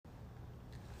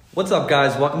What's up,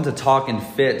 guys? Welcome to Talk and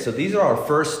Fit. So these are our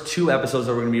first two episodes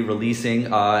that we're going to be releasing,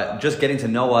 just getting to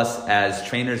know us as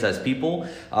trainers, as people.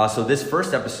 So this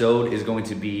first episode is going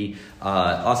to be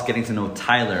us getting to know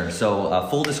Tyler. So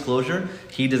full disclosure,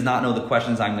 he does not know the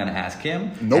questions I'm going to ask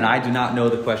him, Nope. and I do not know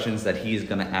the questions that he's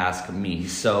going to ask me.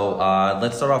 So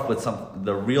let's start off with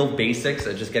the real basics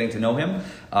of just getting to know him.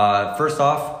 First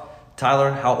off,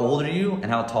 Tyler, how old are you and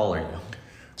how tall are you?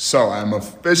 So I'm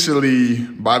officially,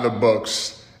 by the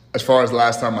books, as far as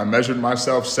last time I measured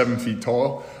myself, 7 feet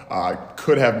tall. I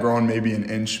could have grown maybe an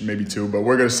inch, maybe two, but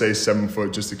we're going to say 7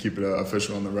 foot just to keep it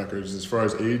official on the records. As far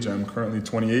as age, I'm currently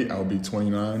 28. I'll be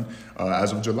 29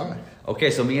 as of July.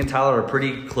 Okay, so me and Tyler are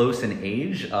pretty close in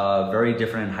age, very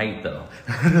different in height though.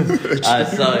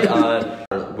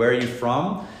 Where are you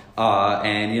from?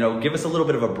 And give us a little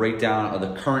bit of a breakdown of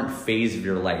the current phase of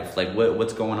your life. Like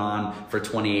what's going on for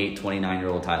 28,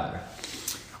 29-year-old Tyler?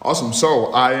 Awesome.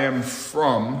 So I am I'm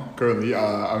from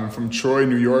Troy,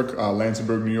 New York,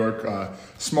 Lansingburg, New York,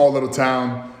 small little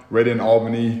town right in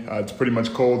Albany. It's pretty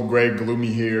much cold, gray, gloomy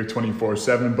here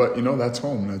 24/7, but that's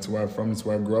home. That's where I'm from. That's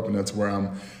where I grew up, and that's where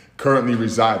I'm currently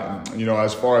residing.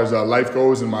 As far as life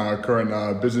goes in my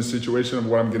current business situation of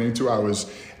what I'm getting to, I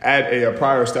was at a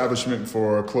prior establishment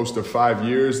for close to 5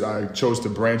 years. I chose to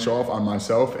branch off on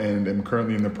myself and am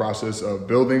currently in the process of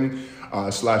building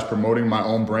 / promoting my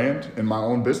own brand and my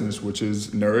own business, which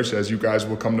is Nourish, as you guys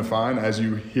will come to find as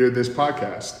you hear this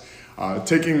podcast.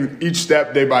 Taking each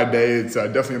step day by day, it's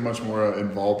definitely a much more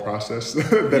involved process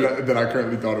than I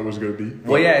currently thought it was going to be.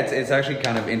 Well, yeah, it's actually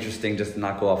kind of interesting, just to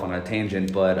not go off on a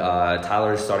tangent, but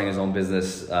Tyler is starting his own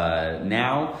business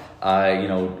now,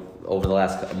 over the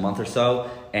last month or so.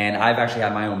 And I've actually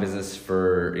had my own business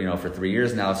for 3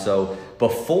 years now. So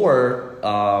before,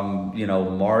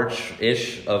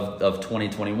 March-ish of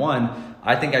 2021,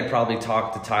 I think I'd probably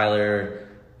talked to Tyler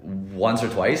once or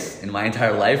twice in my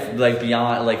entire life,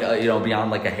 beyond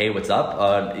a hey, what's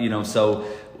up? So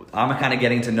I'm kind of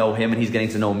getting to know him and he's getting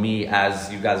to know me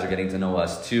as you guys are getting to know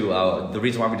us too. The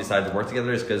reason why we decided to work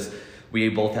together is because we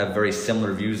both have very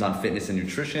similar views on fitness and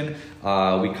nutrition.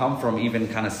 We come from even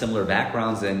kind of similar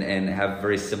backgrounds and have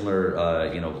very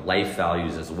similar, life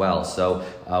values as well. So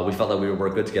we felt that we would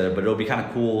work good together, but it'll be kind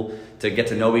of cool to get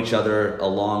to know each other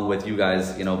along with you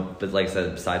guys, but like I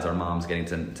said, besides our moms getting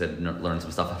to learn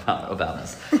some stuff about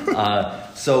us.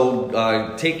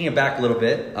 So taking it back a little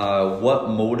bit, what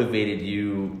motivated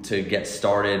you to get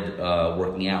started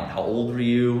working out? How old were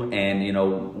you? And,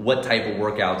 what type of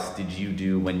workouts did you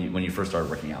do when you first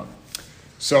started working out?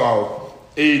 So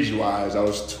age-wise, I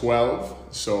was 12,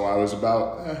 so I was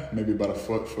maybe about a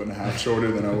foot and a half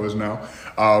shorter than I was now.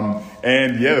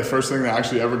 The first thing that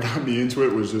actually ever got me into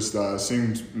it was just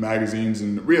seeing magazines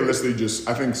and realistically just,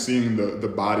 I think, seeing the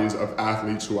bodies of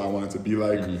athletes who I wanted to be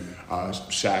like.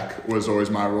 Mm-hmm. Shaq was always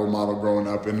my role model growing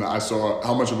up, and I saw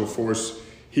how much of a force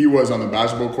he was on the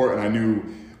basketball court, and I knew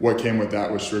what came with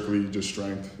that was strictly just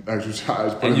strength,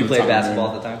 exercise. And you played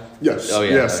basketball at the time? Yes. Oh,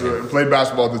 yeah. Yes. Okay. Played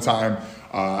basketball at the time.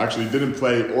 Actually didn't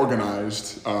play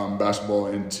organized basketball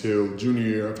until junior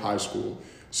year of high school.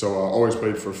 So always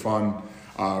played for fun,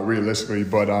 realistically.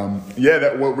 But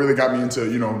that what really got me into,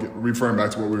 referring back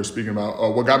to what we were speaking about,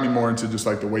 what got me more into just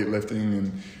like the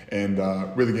weightlifting and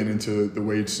really getting into the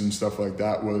weights and stuff like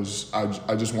that was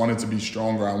I just wanted to be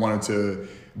stronger. I wanted to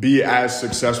be as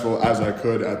successful as I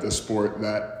could at the sport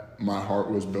that my heart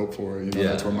was built for.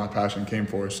 That's where my passion came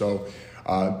for. So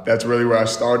that's really where I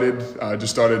started. I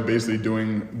just started basically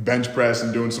doing bench press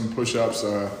and doing some push-ups.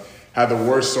 Had the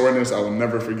worst soreness I will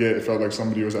never forget. It felt like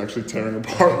somebody was actually tearing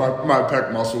apart my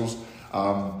pec muscles.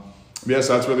 So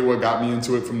that's really what got me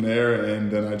into it from there.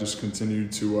 And then I just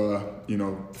continued to,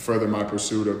 further my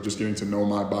pursuit of just getting to know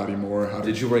my body more.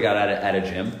 Did you work out at a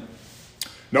gym?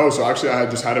 No, so actually I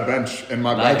just had a bench in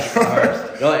my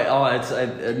backyard.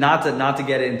 It's not to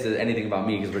get into anything about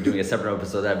me because we're doing a separate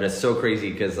episode of that, but it's so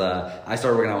crazy because I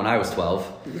started working out when I was 12,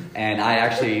 and I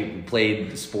actually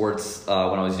played sports when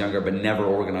I was younger, but never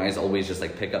organized, always just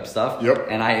like pick up stuff. Yep.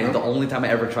 And the only time I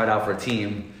ever tried out for a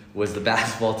team was the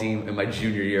basketball team in my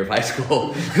junior year of high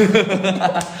school.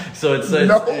 So it's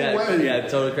way. Yeah,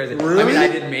 totally crazy. Really? I mean, I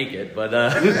didn't make it, but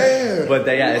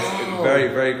it's very,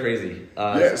 very crazy.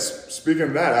 Yes. Speaking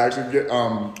of that,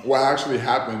 what actually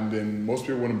happened, and most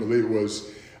people wouldn't believe,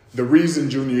 was the reason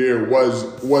junior year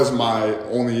was my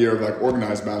only year of like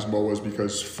organized basketball was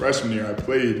because freshman year I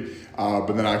played,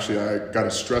 but then actually I got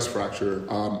a stress fracture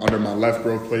under my left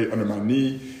growth plate under my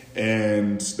knee.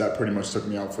 and that pretty much took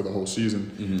me out for the whole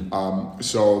season.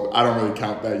 So I don't really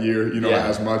count that year,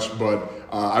 as much, but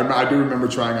I do remember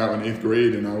trying out in 8th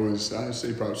grade, and I'd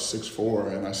say probably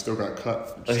 6'4", and I still got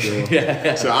cut.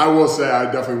 So I will say I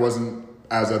definitely wasn't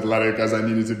as athletic as I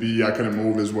needed to be. I couldn't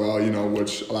move as well,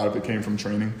 which a lot of it came from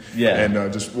training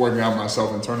and just working out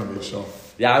myself internally. So.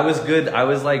 Yeah, I was good. I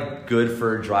was like good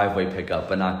for driveway pickup,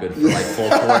 but not good for like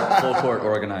full court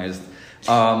organized.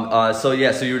 So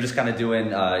you were just kind of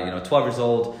doing, 12 years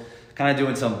old, kind of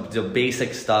doing some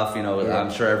basic stuff.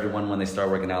 I'm sure everyone, when they start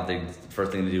working out, the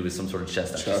first thing to do is some sort of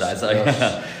chest exercise.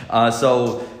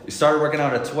 So you started working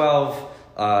out at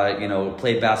 12,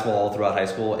 played basketball all throughout high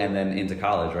school and then into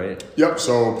college, right? Yep.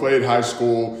 So played high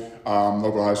school,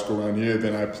 local high school around here.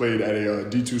 Then I played at a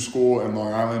D2 school in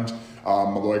Long Island.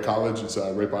 Malloy College, it's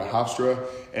right by Hofstra,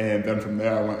 and then from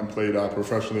there I went and played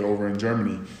professionally over in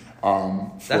Germany.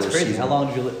 That's crazy. How long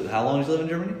did you live in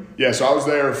Germany? Yeah, so I was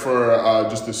there for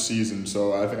just a season.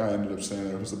 So I think I ended up staying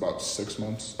there. It was about 7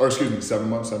 months,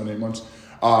 8 months.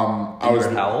 I was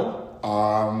how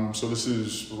old? So this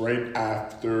is right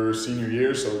after senior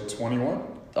year, so 21.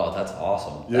 Oh, that's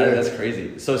awesome. Yeah, that's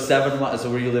crazy. So 7 months.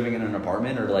 So were you living in an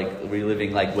apartment, or were you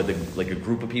living with a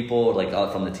group of people,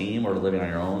 from the team, or living on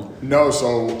your own? No.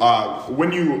 So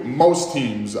most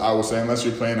teams, I would say, unless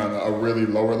you're playing on a really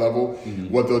lower level,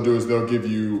 what they'll do is they'll give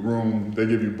you room, they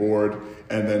give you board,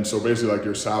 and then so basically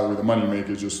your salary, the money you make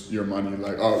is just your money.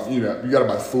 You got to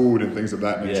buy food and things of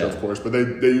that nature, of course. But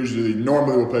they usually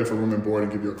normally will pay for room and board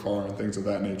and give you a car and things of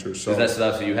that nature. So that's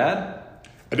what you had?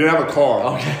 I didn't have a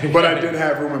car, but I did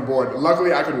have room and board.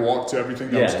 Luckily, I could walk to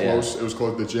everything that was close. It was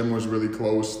close. The gym was really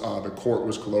close. The court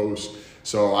was close.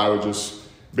 So I would just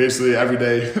basically every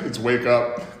day, it's wake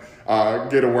up,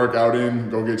 get a workout in,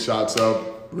 go get shots up,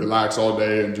 relax all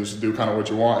day, and just do kind of what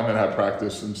you want, and then have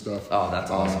practice and stuff. Oh, that's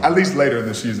awesome. At least later in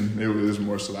the season, it was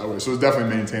more so that way. So it's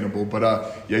definitely maintainable.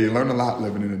 But you learn a lot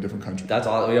living in a different country. That's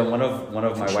awesome. Yeah, one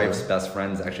of my wife's best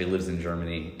friends actually lives in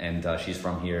Germany, and she's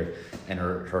from here, and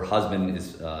her husband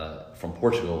is from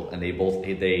Portugal, and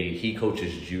he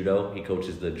coaches judo. He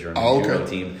coaches the German judo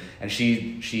team, and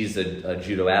she's a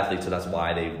judo athlete, so that's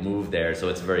why they moved there. So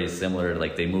it's very similar.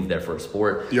 They moved there for a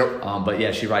sport. Yep. But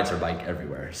yeah, she rides her bike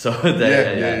everywhere. So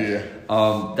yeah.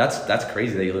 That's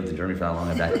crazy that you lived in Germany for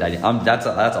that long. That's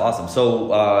awesome.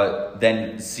 So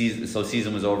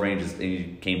season was over and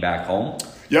you came back home.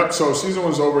 Yep. So season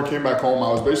was over, came back home.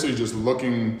 I was basically just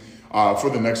looking for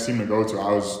the next team to go to.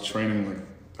 I was training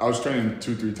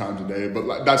 2-3 times a day,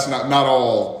 but that's not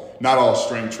all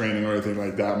strength training or anything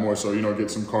like that. More so, get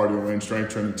some cardio and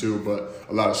strength training too, but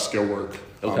a lot of skill work.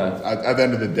 Okay. At the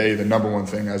end of the day, the number one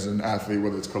thing as an athlete,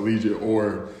 whether it's collegiate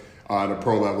or the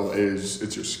pro level,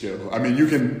 it's your skill. I mean, you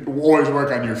can always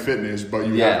work on your fitness, but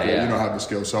you have to have the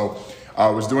skill. So I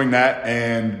was doing that,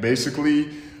 and basically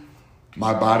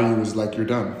my body was like, you're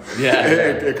done. Yeah.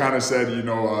 It kind of said,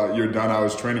 you're done. I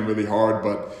was training really hard,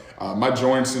 but my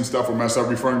joints and stuff were messed up,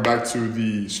 referring back to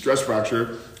the stress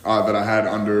fracture that I had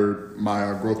under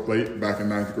my growth plate back in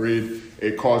 9th grade.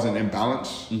 It caused an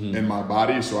imbalance in my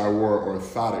body, so I wore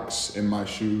orthotics in my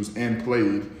shoes and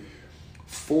played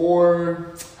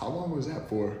for, how long was that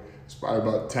for? It's probably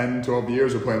about 10, 12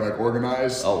 years of playing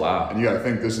organized. Oh, wow. And you got to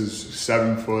think, this is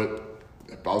 7 foot.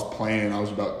 If I was playing, I was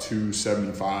about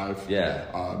 275. Yeah.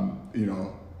 And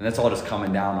that's all just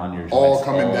coming down on your joints. All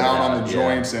coming down on the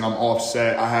joints, and I'm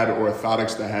offset. I had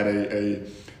orthotics that had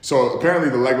so apparently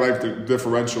the leg length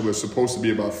differential is supposed to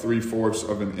be about 3/4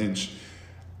 of an inch.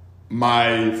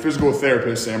 My physical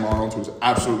therapist, Sam Arnold, who's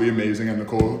absolutely amazing, and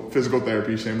Nicole Physical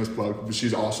Therapy, shameless plug, but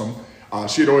she's awesome.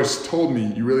 She had always told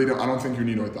me, I don't think you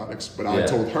need orthotics. But I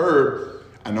told her,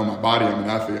 I know my body, I'm an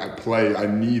athlete, I play, I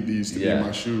need these to be in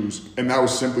my shoes. And that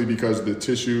was simply because the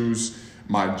tissues,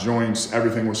 my joints,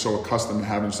 everything was so accustomed to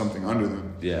having something under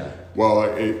them. Yeah. Well,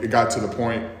 it got to the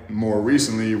point more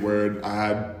recently where I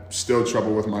had still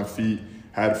trouble with my feet,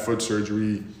 had foot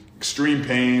surgery, extreme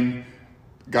pain,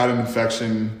 got an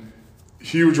infection,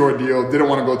 huge ordeal. Didn't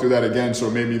want to go through that again, so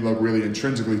it made me look really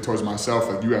intrinsically towards myself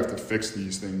like, you have to fix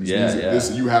these things.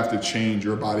 You have to change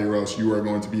your body, or else you are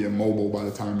going to be immobile by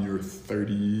the time you're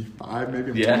 35,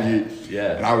 maybe. I'm 28.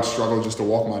 Yeah. And I would struggle just to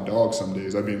walk my dog some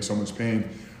days. I'd be in so much pain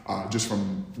just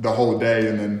from the whole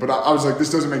day. But I was like, this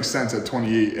doesn't make sense at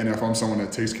 28. And if I'm someone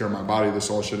that takes care of my body,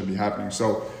 this all shouldn't be happening.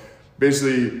 So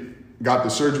basically got the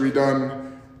surgery done.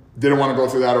 Didn't want to go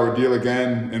through that ordeal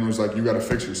again, and was like, you got to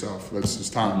fix yourself. It's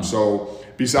time. So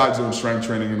besides doing strength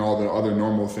training and all the other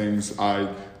normal things,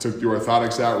 I took the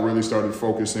orthotics out, really started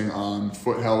focusing on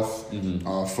foot health,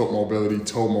 foot mobility,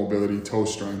 toe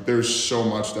strength. There's so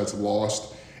much that's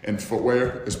lost in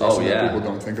footwear, especially that people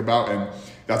don't think about. And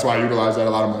that's why I utilize that a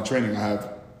lot of my training. I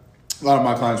have a lot of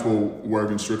my clients will work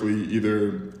in strictly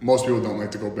most people don't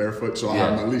like to go barefoot, so I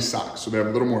have them at least socks. So they have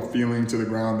a little more feeling to the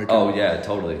ground. They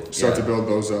can start to build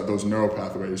those neural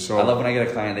pathways. So I love when I get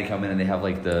a client, they come in and they have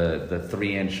like the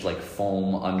 3-inch like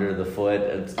foam under the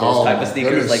foot, those type of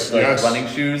sneakers, like running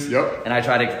shoes. Yep. And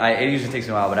it usually takes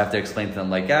me a while, but I have to explain to them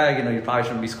like, you probably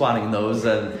shouldn't be squatting in those.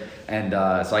 And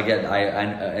so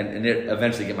and it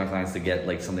eventually get my clients to get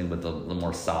like something with a little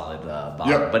more solid bottom.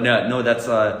 Yep. But no,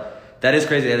 that is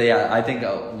crazy. Yeah, I think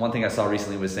one thing I saw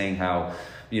recently was saying how,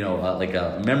 like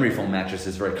a memory foam mattress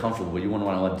is very comfortable, but you wouldn't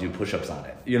want to do push-ups on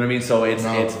it. You know what I mean? So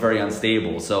it's very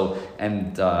unstable. So,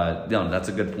 and that's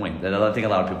a good point. I think a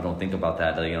lot of people don't think about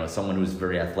that. Someone who's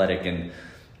very athletic and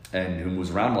who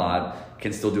moves around a lot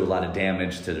can still do a lot of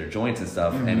damage to their joints and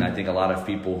stuff. Mm-hmm. And I think a lot of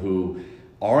people who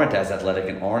aren't as athletic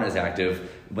and aren't as active,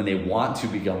 when they want to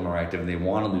become more active and they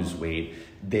want to lose weight,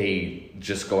 they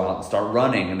just go out and start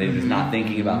running and they're just not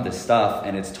thinking about this stuff,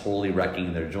 and it's totally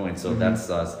wrecking their joints. So that's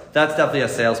definitely a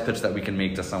sales pitch that we can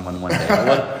make to someone one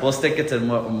day. We'll stick it to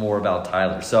more about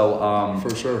Tyler. So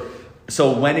for sure.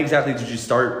 So when exactly did you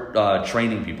start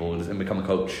training people and become a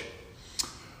coach?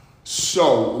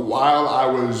 So while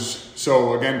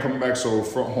again, coming back,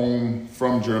 home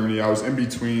from Germany, I was in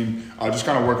between, just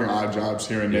kind of working odd jobs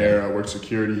here and there. I worked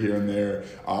security here and there.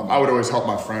 I would always help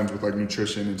my friends with like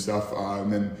nutrition and stuff.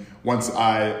 And then when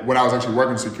I was actually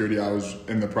working security, I was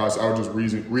in the process, I was just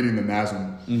reading the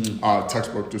NASM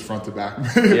textbook just front to back.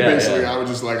 Basically, I was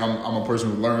just like, I'm a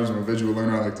person who learns, I'm a visual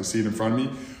learner, I like to see it in front of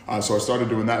me. So I started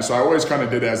doing that. So I always kind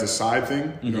of did it as a side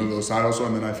thing, a little side hustle.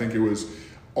 And then I think it was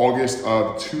August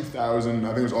of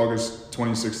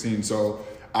 2016. So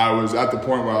I was at the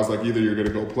point where I was like, either you're going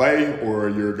to go play or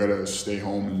you're going to stay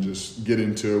home and just get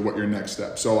into what your next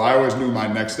step. So I always knew my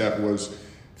next step was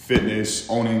fitness,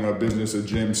 owning a business, a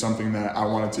gym, something that I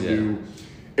wanted to do.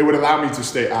 It would allow me to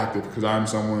stay active because I'm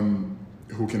someone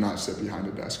who cannot sit behind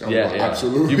a desk.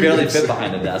 Absolutely. You barely fit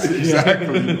behind a desk.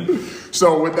 Exactly.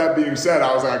 So with that being said,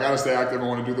 I was like, I got to stay active. I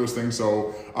want to do those things.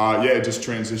 So it just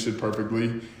transitioned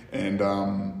perfectly. And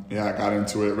I got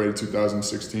into it right in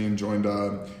 2016, joined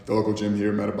the local gym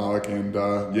here, Metabolic, and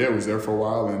was there for a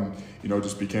while, and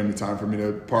just became the time for me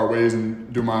to part ways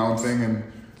and do my own thing. And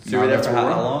so you were there for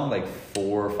how long? Like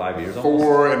 4 or 5 years? Almost?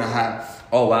 4.5.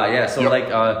 Oh wow, yeah. So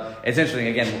it's interesting.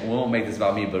 Again, we won't make this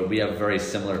about me, but we have very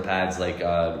similar paths, like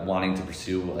wanting to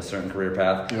pursue a certain career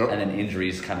path, and then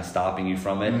injuries kind of stopping you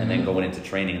from it, and then going into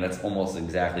training. That's almost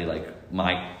exactly like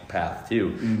my path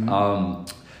too.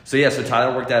 So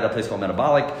Tyler worked at a place called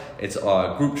Metabolic. It's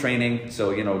group training.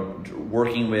 So,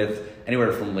 working with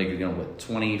anywhere from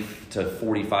 20 to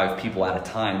 45 people at a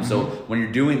time. So when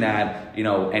you're doing that,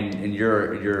 and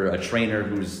you're a trainer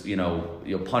who's,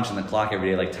 punching the clock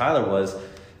every day like Tyler was,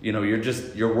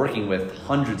 you're working with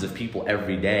hundreds of people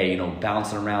every day,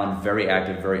 bouncing around, very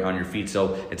active, very on your feet.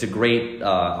 So it's a great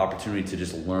opportunity to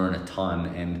just learn a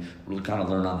ton and kind of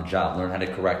learn on the job, learn how to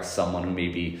correct someone who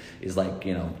maybe is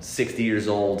 60 years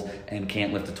old and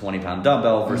can't lift a 20-pound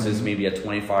dumbbell versus maybe a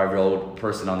 25-year-old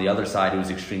person on the other side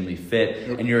who's extremely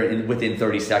fit. And within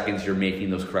 30 seconds, you're making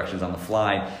those corrections on the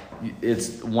fly.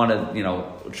 It's one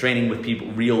of, training with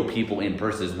real people in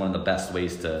person is one of the best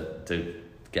ways to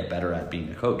get better at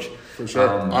being a coach. For sure.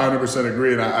 I 100%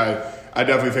 agree. And I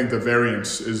definitely think the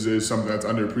variance is something that's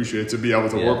underappreciated, to be able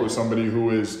to work with somebody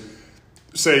who is,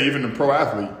 say, even a pro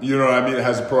athlete, it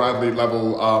has a pro athlete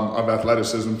level of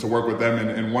athleticism, to work with them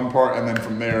in one part, and then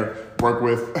from there work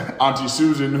with Auntie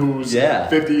Susan, who's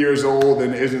 50 years old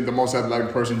and isn't the most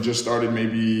athletic person, just started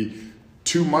maybe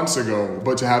 2 months ago.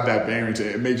 But to have that variance,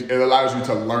 it allows you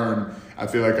to learn, I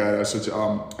feel like, at such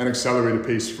an accelerated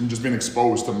pace from just being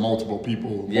exposed to multiple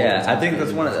people. I think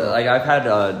that's one of the,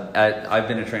 I've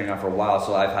been a trainer now for a while,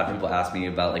 so I've had people ask me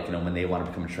about when they want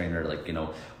to become a trainer,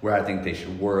 where I think they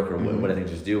should work or what I think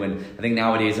they should do. And I think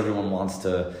nowadays everyone wants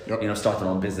to start their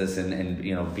own business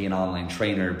and be an online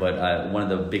trainer. But one of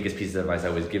the biggest pieces of advice I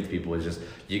always give to people is just,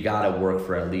 you got to work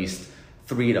for at least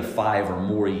 3 to 5 or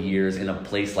more years in a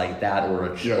place like that, or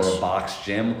a box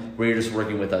gym, where you're just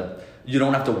working with you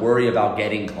don't have to worry about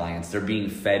getting clients. They're being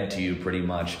fed to you pretty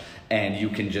much, and you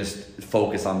can just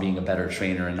focus on being a better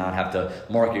trainer and not have to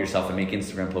market yourself and make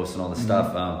Instagram posts and all this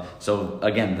stuff. So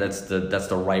again, that's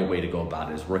the right way to go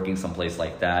about it, is working someplace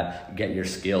like that, get your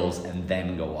skills, and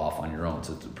then go off on your own.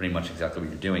 So it's pretty much exactly what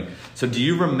you're doing. So do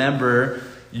you remember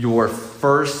your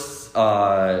first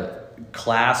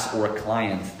class or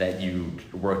client that you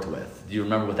worked with? Do you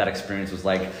remember what that experience was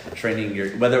like,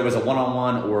 training whether it was a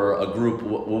one-on-one or a group?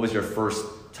 What was your first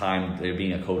time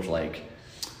being a coach like?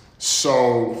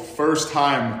 So first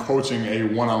time coaching a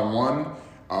one-on-one,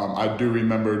 I do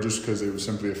remember just because it was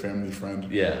simply a family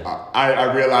friend. Yeah.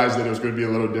 I realized that it was going to be a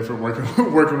little different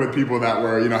working with people that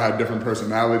were, had different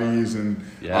personalities and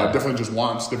different just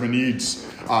wants, different needs.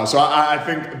 So I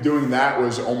think doing that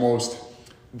was almost,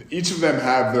 each of them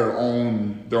have their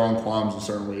own qualms in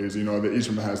certain ways. That each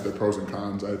of them has their pros and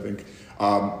cons, I think.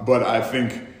 But I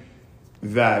think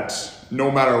that no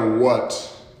matter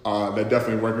what, that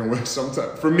definitely working with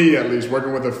sometimes, for me at least,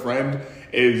 working with a friend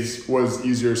was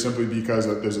easier simply because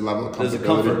there's a level of comfortability. There's a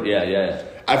comfort, yeah.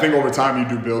 I think over time you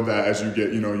do build that as you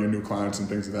get, your new clients and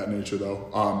things of that nature though.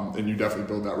 And you definitely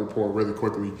build that rapport really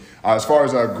quickly. As far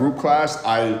as a group class,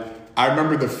 I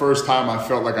remember the first time I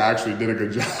felt like I actually did a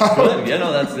good job. Good,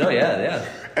 yeah.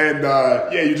 And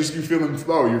you feel in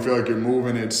flow. You feel like you're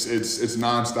moving. It's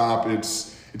nonstop.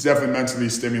 It's definitely mentally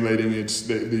stimulating. It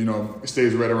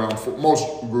stays right around,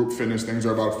 most group fitness things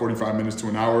are about 45 minutes to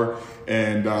an hour,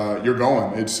 and you're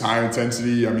going. It's high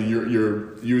intensity. I mean,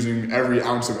 you're using every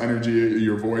ounce of energy,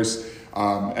 your voice,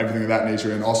 everything of that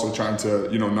nature, and also trying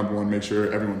to, number one, make sure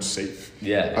everyone's safe.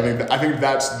 Yeah. I think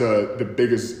that's the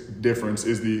biggest difference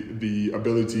is the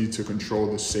ability to control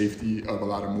the safety of a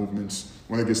lot of movements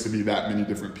when it gets to be that many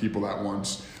different people at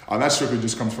once. That strictly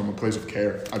just comes from a place of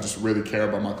care. I just really care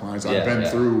about my clients. I've been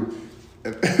through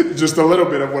just a little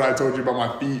bit of what I told you about my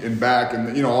feet and back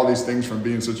and, all these things from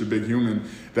being such a big human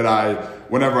that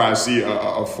whenever I see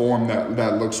a form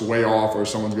that looks way off or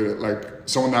someone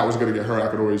that was going to get hurt, I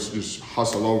could always just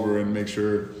hustle over and make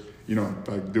sure,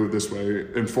 do it this way,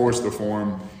 enforce the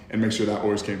form and make sure that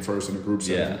always came first in a group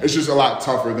setting. It's just a lot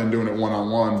tougher than doing it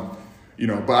one-on-one,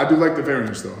 but I do like the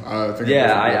variance though.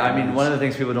 I mean, one of the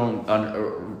things people don't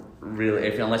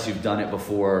really, unless you've done it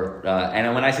before,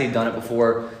 and when I say done it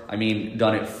before, I mean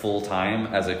done it full time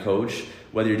as a coach,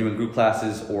 whether you're doing group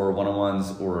classes or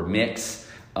one-on-ones or a mix,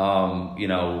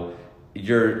 you're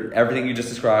everything you just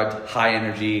described, high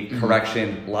energy,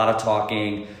 correction, a lot of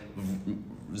talking,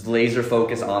 laser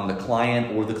focus on the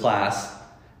client or the class,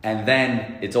 and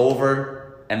then it's over.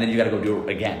 And then you got to go do it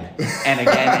again and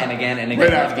again and again and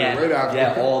again and again. Right after.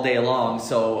 Yeah, all day long.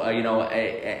 So I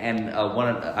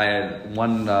had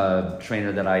one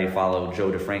trainer that I follow, Joe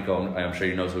DeFranco. I'm sure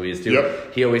you know who he is too.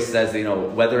 Yep. He always says,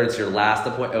 whether it's your last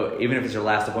appointment, even if it's your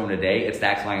last appointment a day, it's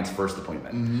that client's first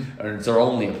appointment, or it's their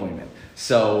only appointment.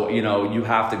 So you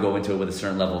have to go into it with a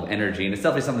certain level of energy, and it's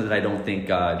definitely something that I don't think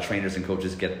trainers and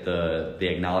coaches get the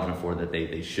acknowledgement for that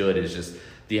they should. Is just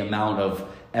the amount of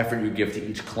effort you give to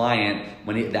each client.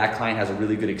 When that client has a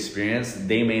really good experience,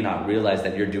 they may not realize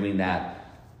that you're doing that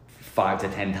 5 to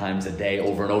 10 times a day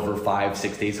over and over,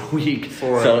 5-6 days a week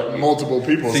for multiple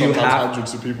people, sometimes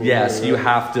hundreds of people. Yes, you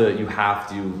have to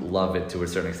love it to a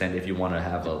certain extent if you want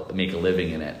to make a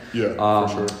living in it. Yeah, for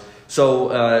sure.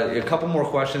 So a couple more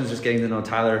questions, just getting to know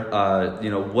Tyler.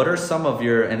 What are some of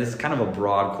your, and this is kind of a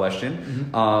broad question,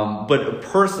 but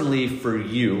personally for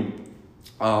you,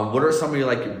 what are some of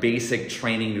your basic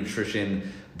training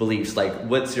nutrition beliefs?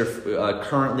 What's your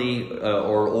currently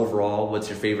or overall, what's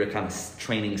your favorite kind of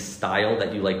training style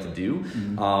that you like to do?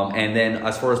 And then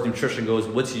as far as nutrition goes,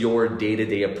 what's your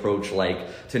day-to-day approach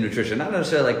to nutrition? Not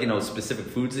necessarily specific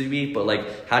foods that you eat, but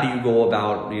how do you go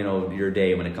about your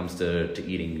day when it comes to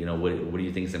eating? What do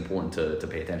you think is important to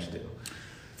pay attention to?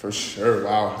 For sure.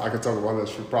 Wow. I could talk about this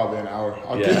for probably an hour.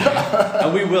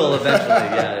 And we will eventually.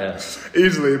 Yeah.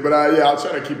 Easily. But I'll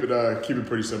try to keep it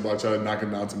pretty simple. I'll try to knock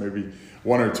it down to maybe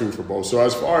one or two for both. So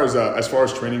as far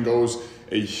as training goes,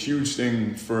 a huge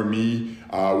thing for me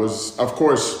was, of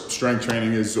course, strength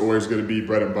training is always going to be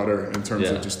bread and butter in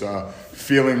terms of just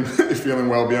feeling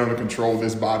well, being able to control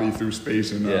this body through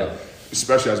space and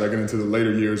especially as I get into the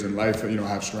later years in life,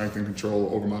 have strength and control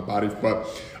over my body. But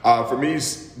for me,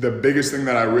 the biggest thing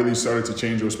that I really started to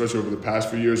change, especially over the past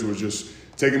few years, was just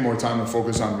taking more time to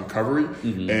focus on recovery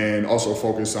and also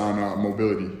focus on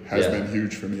mobility has been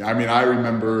huge for me. I mean, I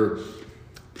remember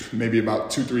maybe about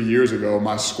 2-3 years ago,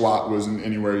 my squat wasn't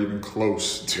anywhere even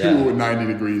close to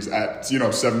 90 degrees at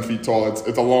 7 feet tall.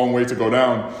 It's a long way to go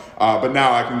down, but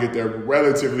now I can get there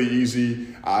relatively easy.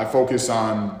 I focus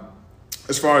on,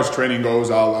 as far as training goes,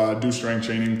 I'll do strength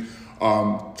training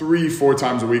 3-4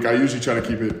 times a week. I usually try to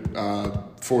keep it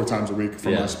 4 times a week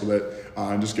for my split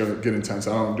and just get intense.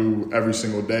 I don't do every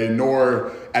single day,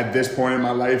 nor at this point in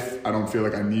my life, I don't feel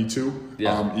like I need to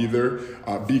either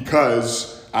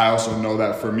because I also know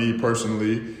that for me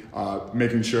personally,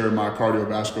 making sure my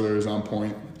cardiovascular is on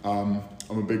point. I'm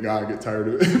a big guy. I get tired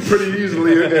of it pretty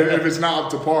easily if it's not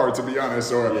up to par, to be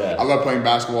honest. Or I love playing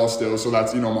basketball still, so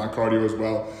that's my cardio as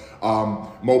well.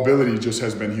 Mobility just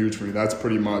has been huge for me. That's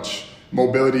pretty much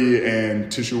mobility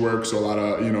and tissue work. So a lot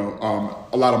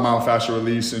of myofascial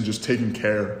release and just taking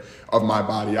care of my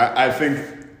body. I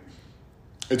think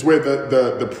it's where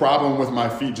the problem with my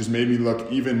feet just made me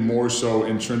look even more so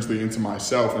intrinsically into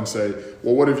myself and say,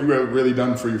 well, what have you really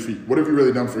done for your feet? What have you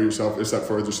really done for yourself except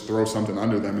for just throw something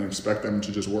under them and expect them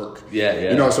to just work?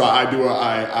 Yeah. So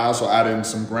I also add in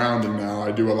some grounding now.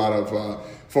 I do a lot of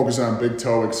focusing on big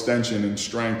toe extension and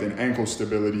strength and ankle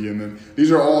stability. And then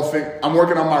these are all things, I'm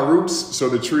working on my roots so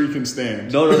the tree can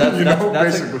stand. No,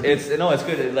 that's basically. It's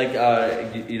good. Like,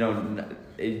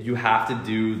 you have to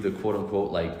do the quote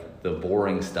unquote, like, the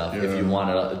boring stuff if you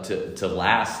want to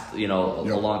last, a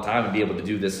long time and be able to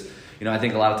do this. I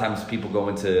think a lot of times people go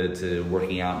into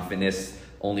working out and fitness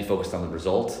only focused on the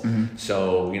result. Mm-hmm.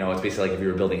 So, it's basically like if you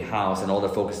were building a house and all they're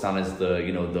focused on is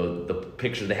the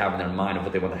picture they have in their mind of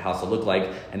what they want the house to look like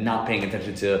and not paying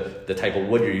attention to the type of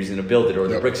wood you're using to build it or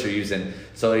the bricks you're using.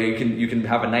 So you can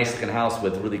have a nice looking house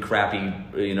with really crappy,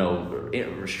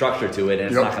 structure to it and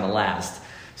it's not going to last.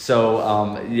 So,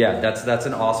 that's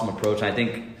an awesome approach. And I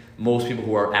think most people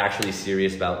who are actually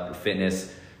serious about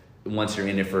fitness, once you're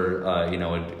in it for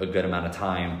a good amount of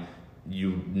time,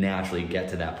 you naturally get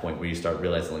to that point where you start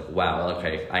realizing like, wow,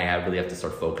 okay, I really have to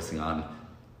start focusing on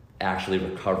actually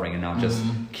recovering and not just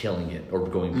killing it or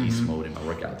going beast mode in my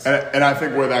workouts. And I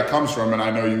think where that comes from, and I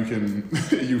know you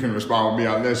can respond with me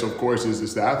on this, of course,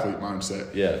 is the athlete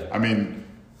mindset. Yeah. I mean,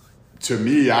 to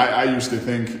me, I used to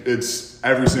think it's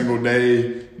every single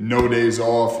day, no days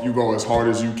off. You go as hard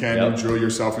as you can. You drill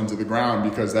yourself into the ground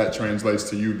because that translates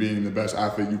to you being the best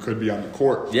athlete you could be on the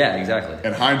court. Yeah, exactly.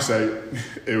 In hindsight,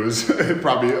 it was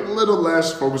probably a little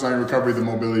less focused on your recovery, the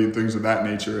mobility, and things of that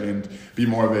nature, and be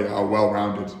more of a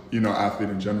well-rounded, athlete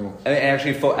in general. And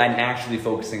actually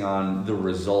focusing on the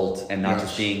result and not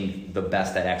just being the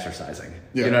best at exercising.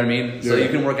 Yeah. You know what I mean? So you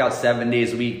can work out 7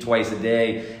 days a week, twice a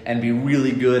day, and be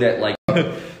really good at like.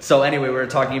 So anyway, we were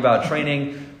talking about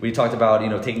training. We talked about,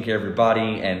 taking care of your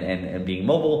body and being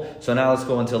mobile. So now let's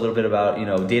go into a little bit about,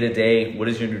 day to day. What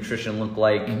does your nutrition look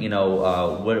like?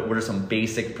 What are some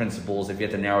basic principles? If you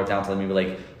had to narrow it down to maybe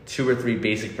like 2 or 3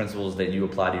 basic principles that you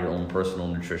apply to your own personal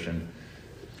nutrition.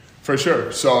 For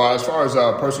sure. So as far as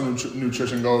personal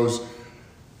nutrition goes,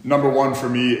 number 1 for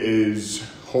me is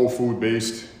whole food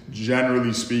based.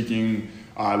 Generally speaking,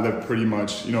 I live pretty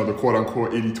much, the quote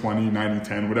unquote 80-20,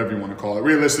 90-10, whatever you want to call it.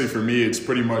 Realistically for me, it's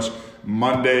pretty much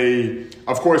Monday.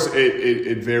 Of course,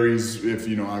 it varies if,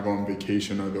 I go on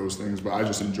vacation or those things, but I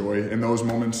just enjoy in those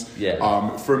moments.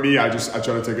 Yeah. For me, I try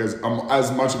to take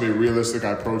as much of a realistic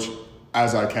approach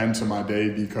as I can to my day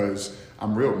because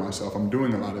I'm real with myself. I'm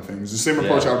doing a lot of things. The same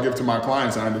approach I would give to my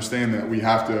clients. I understand that we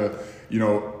have to,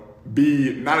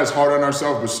 be not as hard on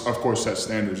ourselves, but of course set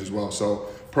standards as well. So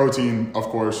protein, of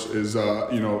course, is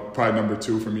probably number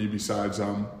 2 for me besides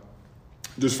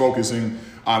just focusing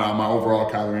on my overall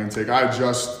calorie intake. I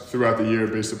adjust throughout the year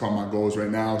based upon my goals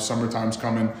right now. Summertime's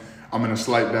coming. I'm in a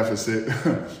slight deficit.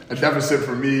 A deficit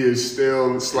for me is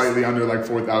still slightly under like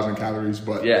 4,000 calories,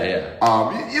 but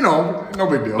no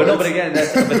big deal. But again,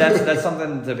 that's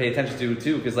something to pay attention to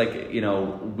too, because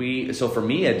so for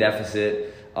me a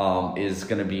deficit is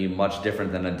going to be much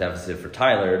different than a deficit for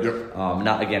Tyler. Yep.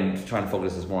 Not again trying to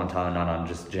focus this more on Tyler, not on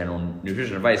just general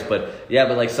nutrition advice, but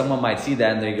like someone might see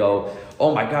that and they go,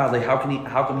 "Oh my God! Like how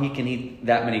come he can eat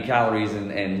that many calories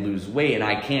and lose weight and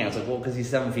I can't?" It's like, well, because he's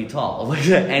 7 feet tall,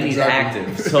 and he's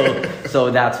active, so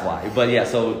that's why. But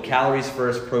so calories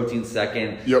first, protein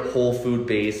second, whole food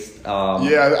based.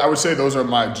 I would say those are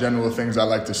my general things I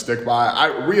like to stick by.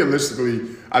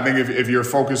 I think if you're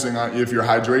focusing on if your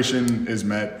hydration is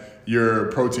met, your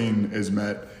protein is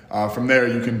met. From there,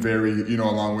 you can vary,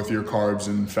 along with your carbs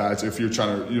and fats if you're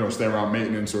trying to, stay around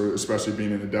maintenance or especially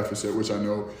being in a deficit, which I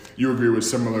know you agree with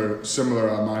similar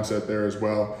mindset there as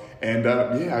well. And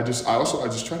I just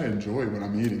try to enjoy what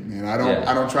I'm eating, man. I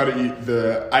don't try to eat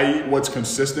I eat what's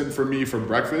consistent for me for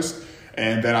breakfast,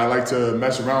 and then I like to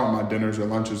mess around with my dinners or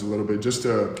lunches a little bit just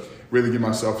to really give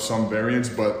myself some variance.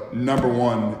 But number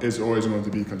 1 is always going to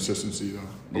be consistency,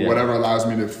 though. Whatever allows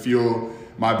me to feel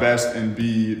my best and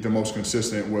be the most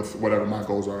consistent with whatever my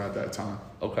goals are at that time.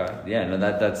 Okay. Yeah. No,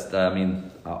 that's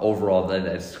overall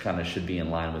that's kind of should be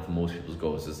in line with most people's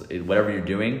goals. Whatever you're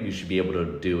doing, you should be able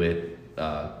to do it,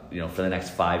 for the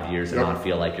next 5 years and not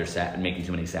feel like you're making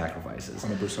too many sacrifices.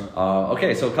 100%.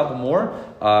 Okay. So a couple more.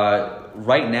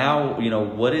 Right now,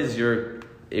 what is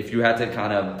if you had to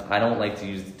I don't like to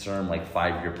use the term like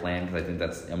 5-year plan because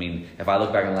I think if I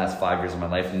look back in the last 5 years of my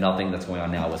life, nothing that's going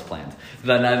on now was planned.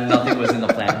 Nothing was in the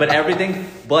plan. But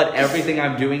everything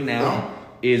I'm doing now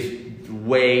is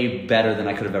way better than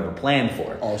I could have ever planned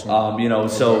for. Awesome.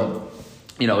 So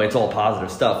it's all positive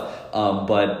stuff.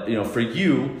 But for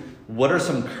you, what are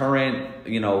some current,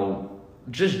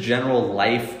 just general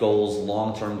life goals,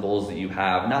 long-term goals that you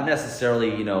have? Not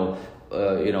necessarily,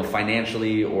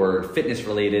 financially or fitness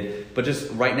related, but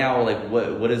just right now, like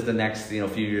what does the next, few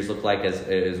years look like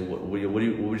as what would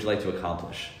you like to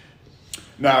accomplish?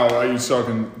 Now, are you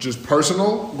talking just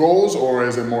personal goals, or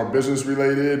is it more business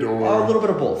related, or a little bit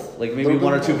of both? Like maybe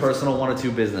one or two personal, one or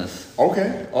two business.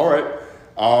 Okay, all right.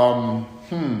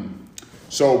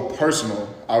 So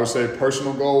personal, I would say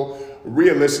personal goal.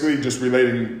 Realistically, just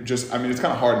relating, it's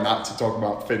kind of hard not to talk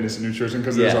about fitness and nutrition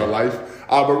because it's our life.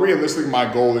 But realistically, my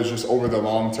goal is just over the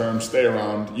long term, stay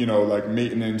around, like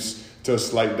maintenance to a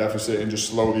slight deficit and just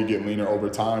slowly get leaner over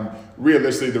time.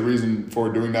 Realistically, the reason for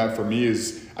doing that for me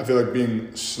is I feel like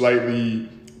being slightly,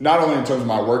 not only in terms of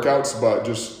my workouts, but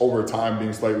just over time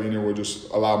being slightly leaner will just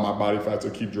allow my body fat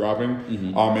to keep dropping.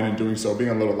 And in doing so,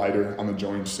 being a little lighter on the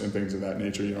joints and things of that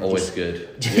nature. Always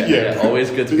good. Yeah,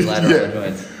 always good to be lighter on the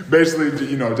joints. Basically,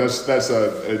 that's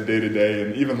a day-to-day,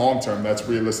 and even long-term, that's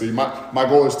realistic. My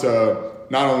goal is to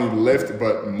not only lift,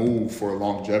 but move for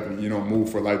longevity, move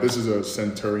for life. This is a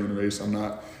centurion race. I'm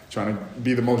not trying to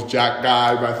be the most jacked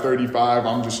guy by 35.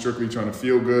 I'm just strictly trying to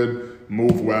feel good,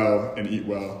 move well, and eat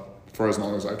well for as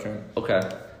long as I can. Okay.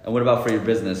 And what about for your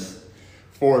business?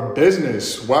 For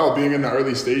business, being in the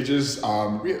early stages,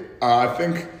 I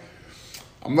think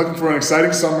I'm looking for an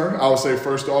exciting summer, I would say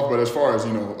first off, but as far as,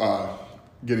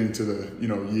 getting to the,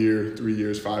 year, 3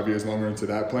 years, 5 years longer into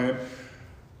that plan,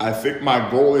 I think my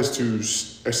goal is to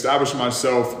establish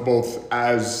myself both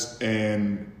as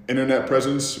an internet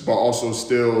presence, but also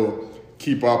still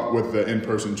keep up with the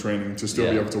in-person training to still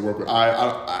be able to work with.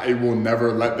 I will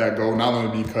never let that go, not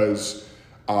only because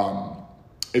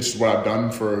it's what I've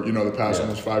done for, the past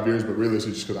almost 5 years, but really it's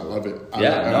just because I love it.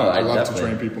 I love to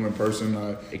train people in person.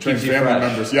 I train family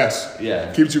members. Yes. Yeah.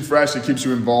 It keeps you fresh. It keeps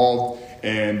you involved.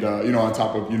 And, on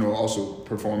top of, also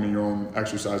performing your own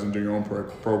exercise and doing your own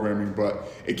programming, but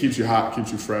it keeps you hot,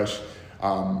 keeps you fresh.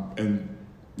 I think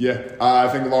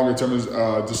the longer term is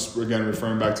just, again,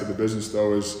 referring back to the business,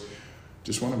 though, is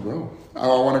just want to grow. I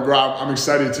want to grow. I'm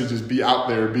excited to just be out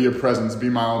there, be a presence, be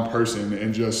my own person,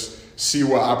 and just see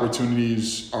what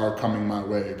opportunities are coming my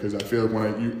way. Because I feel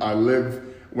like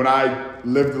when I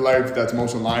live the life that's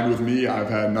most aligned with me, I've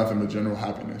had nothing but general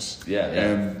happiness.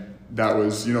 And that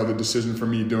was, the decision for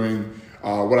me doing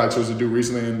what I chose to do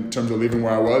recently in terms of leaving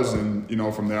where I was. And,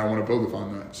 from there, I want to build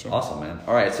upon that. So. Awesome, man.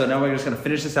 All right. So now we're just going to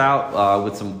finish this out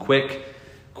with some quick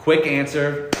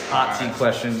answer, hot seat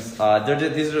questions. These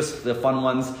are just the fun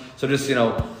ones. So just,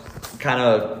 kind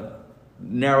of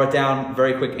narrow it down,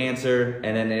 very quick answer.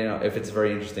 And then, if it's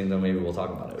very interesting, then maybe we'll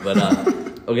talk about it.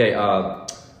 But, okay.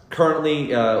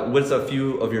 Currently, what's a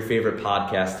few of your favorite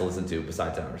podcasts to listen to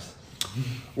besides ours?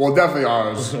 Well, definitely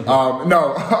ours.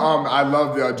 I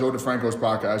love the Joe DeFranco's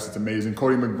podcast. It's amazing.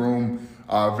 Cody McBroom,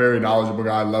 very knowledgeable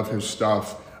guy. I love his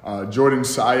stuff. Jordan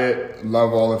Syatt,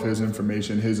 love all of his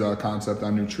information, his concept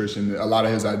on nutrition. A lot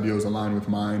of his ideals align with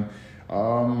mine.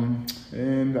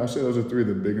 And I'll say those are three of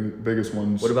the biggest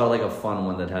ones. What about like a fun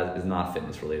one that is not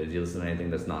fitness related? Do you listen to anything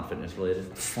that's not fitness related?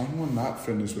 Fun one, not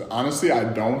fitness related. Honestly, I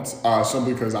don't.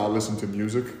 Simply because I'll listen to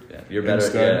music. Yeah, you're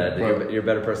better. You're a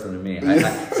better person than me.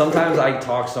 Sometimes I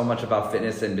talk so much about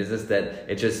fitness and business that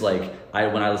it's just like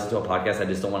when I listen to a podcast, I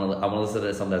just don't want to. I want to listen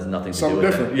to something that has nothing to do with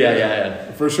different. it.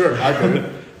 Yeah. For sure, I get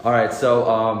it. All right,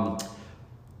 so.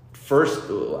 First,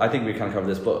 I think we kind of covered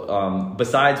this, but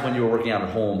besides when you were working out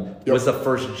at home, what's the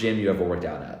first gym you ever worked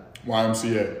out at?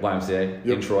 YMCA.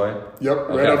 In Troy? Yep,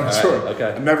 right up in Troy.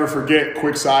 Okay. I never forget,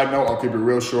 quick side note, I'll keep it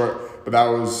real short, but that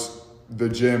was the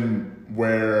gym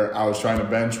where I was trying to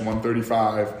bench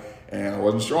 135, and I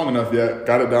wasn't strong enough yet.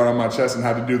 Got it down on my chest and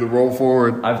had to do the roll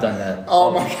forward. I've done that.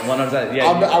 Oh my God.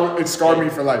 Yeah, it scarred me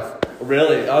for life.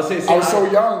 Really? I was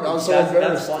so young. I was so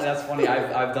embarrassed. That's funny.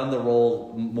 I've done the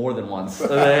roll more than once.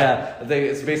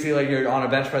 It's basically like you're on a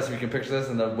bench press. If you can picture this,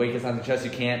 and the weight gets on your chest, you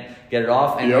can't get it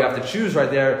off, and you have to choose right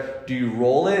there. Do you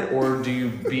roll it, or do you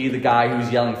be the guy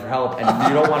who's yelling for help? And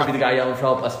you don't want to be the guy yelling for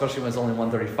help, especially when it's only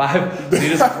 135. So you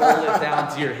just roll it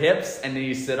down to your hips, and then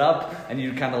you sit up, and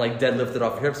you kind of like deadlift it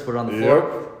off your hips, put it on the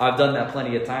floor. I've done that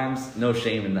plenty of times. No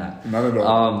shame in that. None at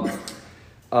all.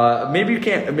 Maybe you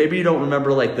can't. Maybe you don't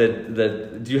remember like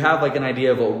do you have like an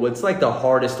idea of what's like the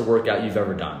hardest workout you've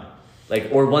ever done, like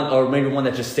or maybe one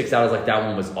that just sticks out as like that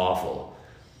one was awful.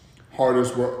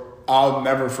 Hardest work. I'll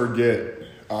never forget.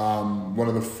 One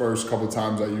of the first couple of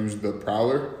times I used the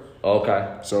prowler.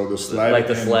 Okay. So the sled. Like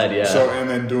the sled, yeah. So and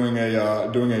then doing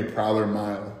a prowler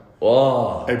mile.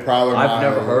 Oh. A prowler mile. I've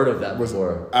never heard of that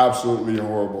before. Absolutely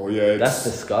horrible. Yeah. That's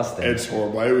disgusting. It's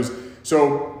horrible. It was.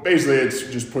 So basically, it's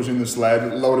just pushing the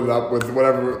sled, loaded up with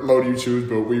whatever load you choose.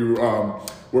 But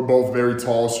we're both very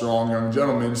tall, strong young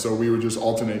gentlemen, so we would just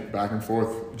alternate back and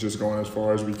forth, just going as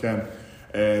far as we can.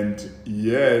 And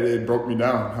yeah, it broke me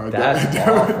down. That's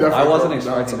awful. I wasn't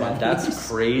expecting that. That's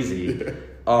crazy. Yeah.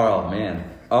 Oh man.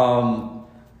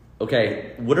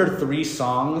 Okay. What are 3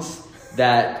 songs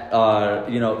that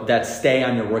that stay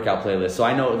on your workout playlist? So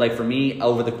I know, like for me,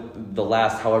 over the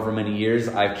last however many years,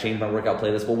 I've changed my workout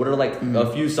playlist. But what are like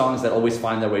a few songs that always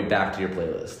find their way back to your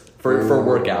playlist for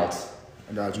workouts?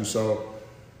 I got you. So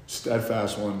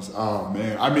steadfast ones. Oh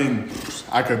man. I mean,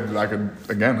 I could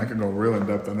go real in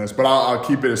depth on this, but I'll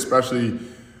keep it, especially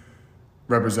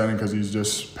representing because he's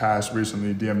just passed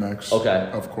recently. DMX. Okay.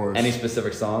 Of course. Any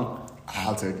specific song?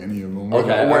 I'll take any of them.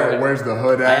 Okay. Where's the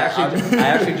hood at? I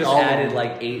actually just added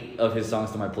like 8 of his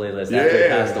songs to my playlist after he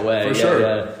passed away. For sure.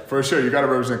 Yeah. For sure. You got to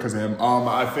represent because of him.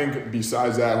 I think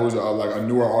besides that, who's like a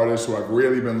newer artist who I've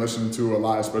really been listening to a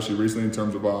lot, especially recently in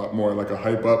terms of more like a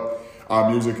hype up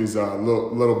music, is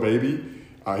Lil Baby.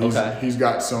 He's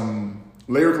got some,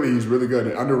 lyrically he's really good.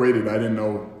 Underrated. I didn't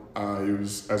know he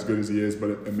was as good as he is, but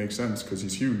it makes sense because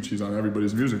he's huge. He's on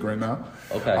everybody's music right now.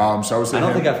 Okay. So I would say I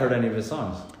don't think I've heard any of his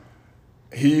songs.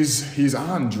 He's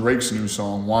on Drake's new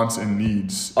song, Wants and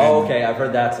Needs. Oh, okay. I've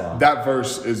heard that song. That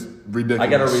verse is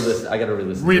ridiculous. I gotta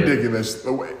re-listen. Ridiculous.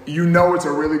 You know it's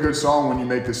a really good song when you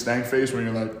make the stank face when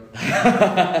you're like,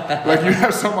 like you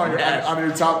have someone on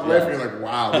your top left and you're like,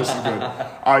 wow, this is good.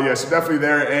 Yes, definitely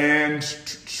there. And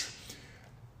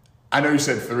I know you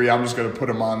said 3. I'm just going to put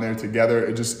them on there together.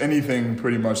 It just anything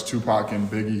pretty much Tupac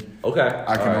and Biggie. Okay.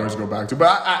 I can always go back to.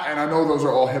 But I know those are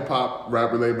all hip hop,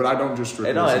 rap related, but I don't just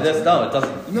strictly. It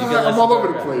doesn't. No, I'm all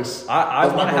over the place. I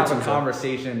want to have a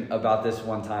conversation about this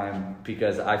one time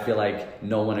because I feel like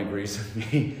no one agrees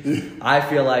with me. I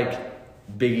feel like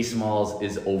Biggie Smalls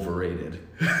is overrated.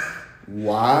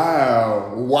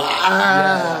 Wow.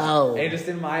 Yeah. And just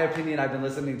in my opinion, I've been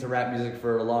listening to rap music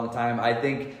for a long time. I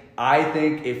think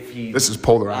if he... This is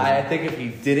polarizing. I think if he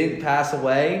didn't pass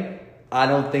away, I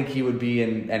don't think he would be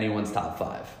in anyone's top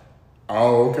 5.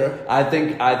 Oh, okay. I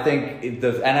think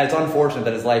and it's unfortunate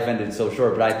that his life ended so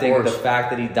short, but I think the fact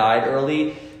that he died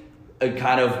early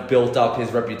kind of built up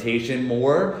his reputation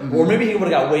more, or maybe he would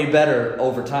have got way better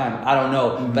over time. I don't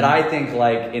know, but I think,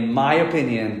 like, in my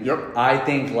opinion, I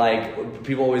think, like,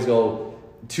 people always go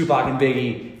Tupac and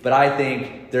Biggie, but I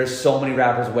think there's so many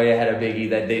rappers way ahead of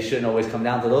Biggie that they shouldn't always come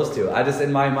down to those two.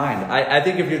 In my mind, I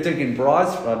think if you're thinking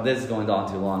broad, this is going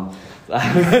on too long, but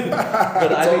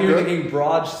I think you're thinking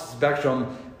broad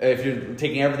spectrum. If you're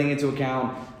taking everything into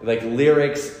account, like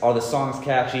lyrics, are the songs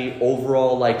catchy,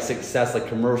 overall like success, like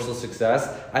commercial success,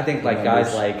 I think like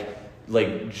guys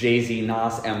like Jay-Z,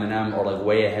 Nas, Eminem are like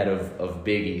way ahead of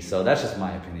Biggie. So that's just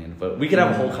my opinion. But we could have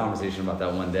a whole conversation about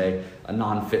that one day, a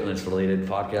non-fitness related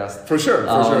podcast. For sure.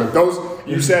 Those,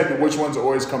 you said which ones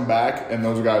always come back, and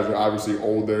those guys are obviously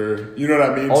older. You know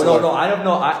what I mean? Oh, no, I don't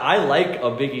know. I like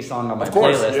a Biggie song on my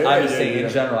playlist. I'm just saying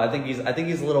in general. I think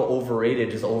he's a little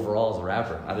overrated just overall as a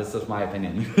rapper. That's my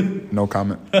opinion. No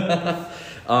comment.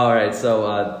 All right. So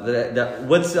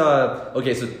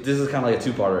okay, so this is kind of like a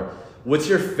two-parter. What's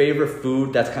your favorite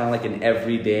food that's kind of like an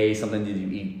everyday, something that you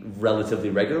eat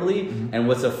relatively regularly? And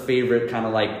what's a favorite kind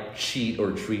of like cheat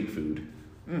or treat food?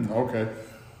 Okay.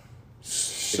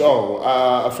 So,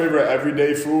 a favorite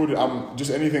everyday food, just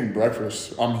anything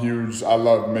breakfast. I'm huge. I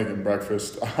love making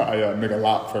breakfast. I make a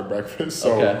lot for breakfast.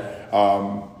 So,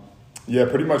 yeah,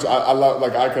 pretty much. I love,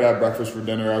 like, I could have breakfast for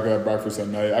dinner. I could have breakfast at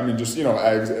night. I mean, just,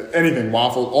 eggs, anything,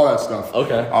 waffles, all that stuff.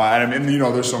 Okay. And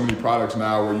there's so many products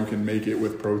now where you can make it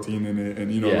with protein in it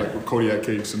and, like with Kodiak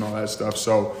cakes and all that stuff.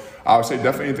 So I would say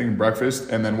definitely anything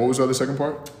breakfast. And then what was the other second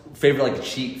part? Favorite, like,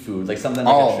 cheat food, like something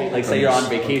like a treat. Like, say you're on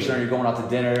vacation or you're going out to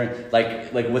dinner.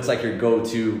 Like what's like your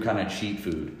go-to kind of cheat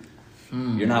food?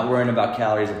 You're not worrying about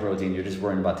calories or protein. You're just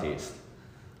worrying about taste.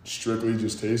 Strictly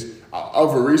just taste.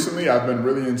 Over recently, I've been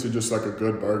really into just like a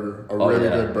good burger,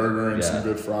 good burger and some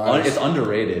good fries. It's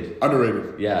underrated.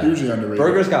 Yeah, hugely underrated.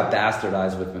 Burgers got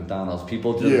bastardized with McDonald's.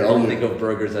 People just don't think of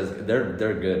burgers as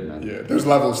they're good, man. Yeah, there's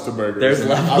levels to burgers. There's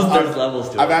levels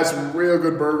to it. I've had some real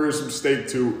good burgers, some steak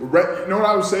too. You know what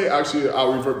I would say? Actually,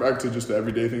 I'll revert back to just the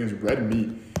everyday thing is red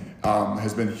meat.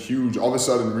 Has been huge. All of a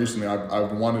sudden, recently,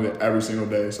 I've wanted it every single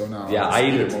day. So now, I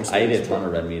eat a ton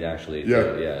of red meat actually.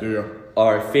 Yeah.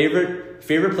 Our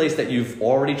favorite place that you've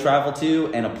already traveled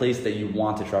to, and a place that you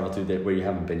want to travel to where you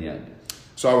haven't been yet.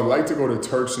 So I would like to go to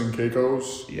Turks and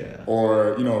Caicos. Yeah.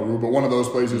 Or Aruba, one of those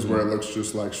places where it looks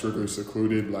just like strictly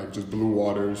secluded, like just blue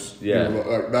waters. Yeah.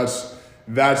 Like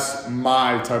that's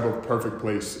my type of perfect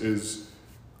place is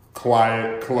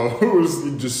quiet, close,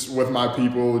 just with my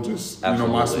people, just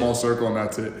my small circle, and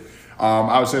that's it.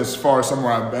 I would say as far as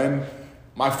somewhere I've been,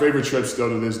 my favorite trip still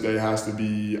to this day has to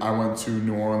be I went to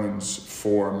New Orleans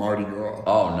for Mardi Gras.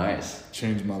 Oh, nice!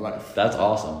 Changed my life. That's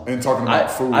awesome. And talking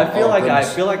about food, I feel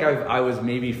like I was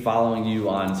maybe following you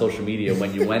on social media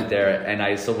when you went there,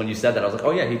 and so when you said that, I was like,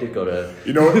 oh yeah, he did go to.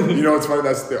 You know, it's funny.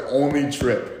 That's the only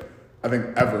trip I think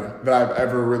ever that I've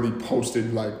ever really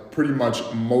posted like pretty much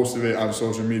most of it on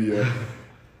social media.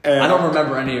 And I don't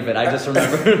remember any of it. I just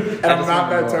remember. And I'm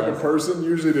not that type of person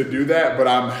usually to do that, but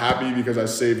I'm happy because I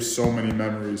saved so many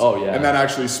memories. Oh, yeah. And that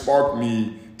actually sparked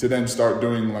me to then start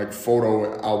doing like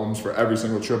photo albums for every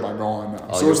single trip I go on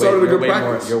now. So it started a good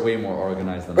practice. You're way more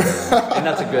organized than I am. And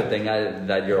that's a good thing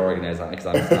that you're organized on because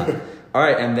I'm just not. All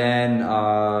right, and then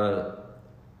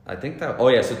I think that. Oh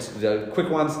yeah, so the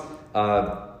quick ones.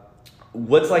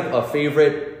 What's like a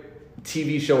favorite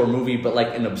TV show or movie, but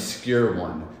like an obscure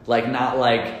one? Like not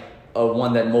like a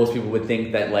one that most people would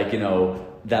think that like,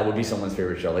 that would be someone's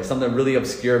favorite show. Like something really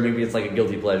obscure, maybe it's like a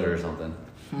guilty pleasure or something.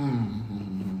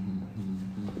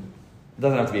 It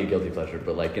doesn't have to be a guilty pleasure,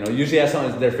 but like, usually that's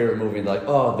someone's their favorite movie and they're like,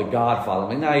 oh, The Godfather.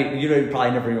 Like, nah, you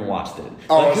probably never even watched it.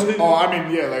 Like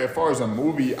as far as a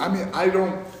movie, I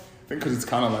don't think because it's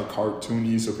kind of like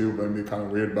cartoony, so people may be kind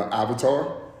of weird, but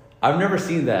Avatar. I've never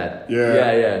seen that.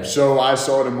 Yeah. So I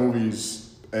saw the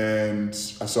movies and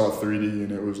I saw it 3D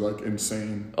and it was like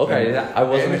insane. Okay, I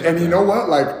wasn't. And you know what?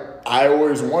 Like I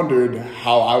always wondered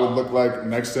how I would look like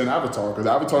next to an avatar because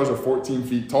avatars are 14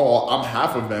 feet tall. I'm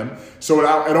half of them, so it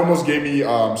almost gave me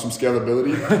some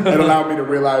scalability. It allowed me to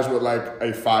realize what like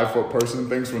a 5-foot person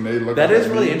thinks when they look. That is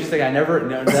really interesting. I never.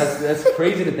 No, that's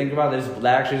crazy to think about.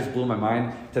 That actually just blew my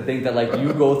mind to think that like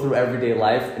you go through everyday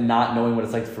life not knowing what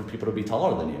it's like for people to be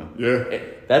taller than you. Yeah,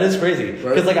 that is crazy.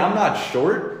 Because like I'm not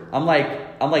short. I'm like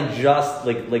just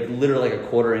like literally like a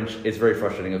quarter inch. It's very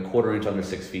frustrating. A quarter inch under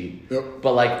 6 feet. Yep.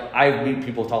 But like I meet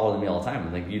people taller than me all the time,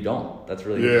 and like you don't. That's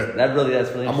really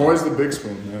that's really. I'm always the big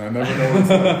spoon, man. I never know what's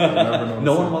like. I never know.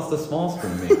 No one wants the small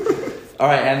spoon, me. All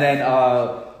right, and then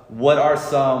what are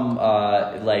some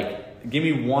give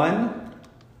me one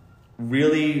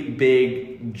really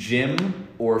big gym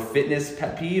or fitness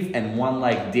pet peeve and one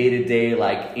like day-to-day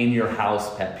like in your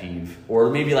house pet peeve or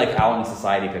maybe like out in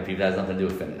society pet peeve that has nothing to do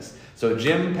with fitness. So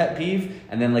gym pet peeve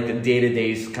and then like a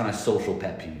day-to-day kind of social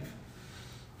pet peeve.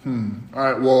 All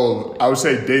right, well, I would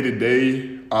say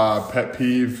day-to-day pet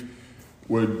peeve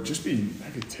would just be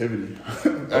negativity.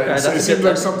 Okay, it seems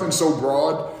like something so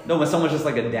broad. No, when someone's just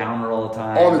like a downer all the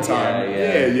time. All the time.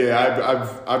 Yeah.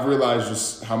 I've realized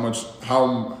just how much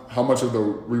of the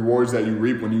rewards that you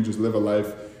reap when you just live a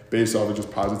life based off of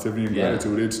just positivity and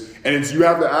gratitude. It's you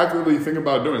have to actively think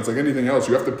about doing it. It's like anything else.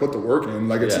 You have to put the work in.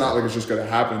 Like it's not like it's just gonna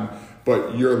happen,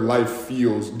 but your life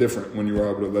feels different when you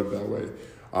are able to live that way.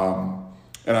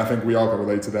 And I think we all can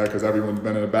relate to that because everyone's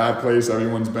been in a bad place.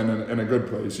 Everyone's been in a good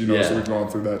place, so we've gone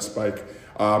through that spike.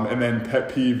 And then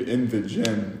pet peeve in the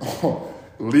gym.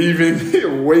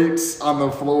 Leaving weights on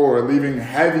the floor, leaving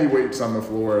heavy weights on the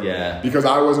floor. Yeah. Because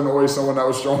I wasn't always someone that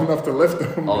was strong enough to lift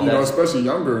them, especially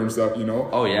younger and stuff,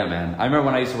 Oh, yeah, man. I remember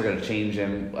when I used to work at a chain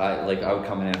gym, I would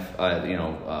come in at,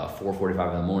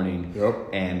 4:45 in the morning. Yep.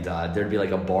 And there'd be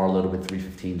like a bar loaded with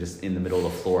 315 just in the middle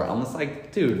of the floor. I'm just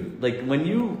like, dude, like when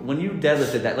you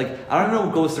deadlifted that, like, I don't know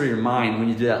what goes through your mind when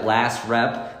you do that last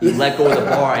rep, you let go of the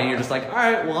bar and you're just like, all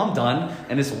right, well, I'm done.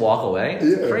 And just walk away.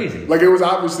 It's crazy. Like it was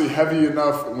obviously heavy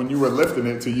enough when you were lifting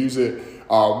it to use it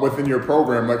within your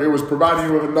program. Like it was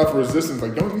providing you with enough resistance.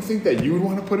 Like, don't you think that you would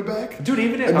want to put it back? Dude,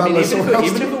 even if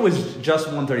it was just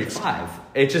 135,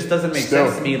 it just doesn't make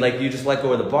sense to me. Like you just let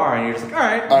go of the bar and you're just like, all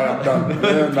right, I'm done.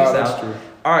 That's true.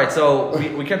 All right, so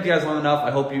we kept you guys long enough.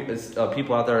 I hope you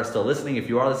people out there are still listening. If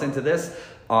you are listening to this,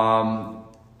 Ty,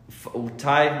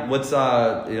 what's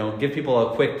give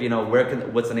people a quick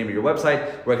what's the name of your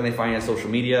website? Where can they find you on social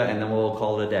media? And then we'll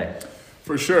call it a day.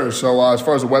 For sure. So as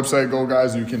far as the website go,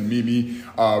 guys, you can meet me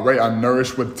right on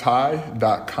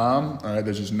nourishwithty.com. All right,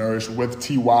 that's just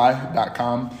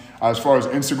nourishwithty.com. As far as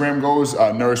Instagram goes,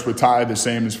 Nourish with Ty, the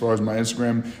same as far as my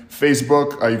Instagram.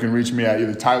 Facebook, you can reach me at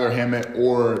either Tyler Hammett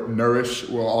or Nourish.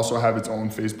 We'll also have its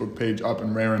own Facebook page up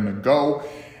and raring to go.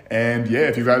 And yeah,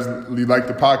 if you guys like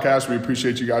the podcast, we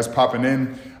appreciate you guys popping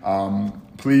in.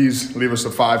 Please leave us a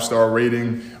 5-star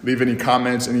rating. Leave any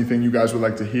comments, anything you guys would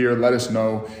like to hear. Let us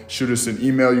know. Shoot us an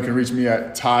email. You can reach me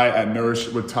at Tyler at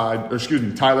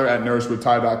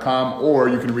nourishwithty.com, or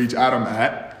you can reach Adam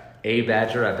at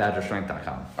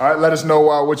abadger@badgerstrength.com. All right, let us know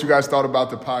what you guys thought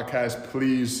about the podcast.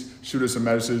 Please shoot us a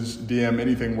message, DM,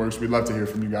 anything works. We'd love to hear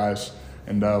from you guys,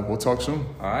 and we'll talk soon.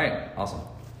 All right, awesome.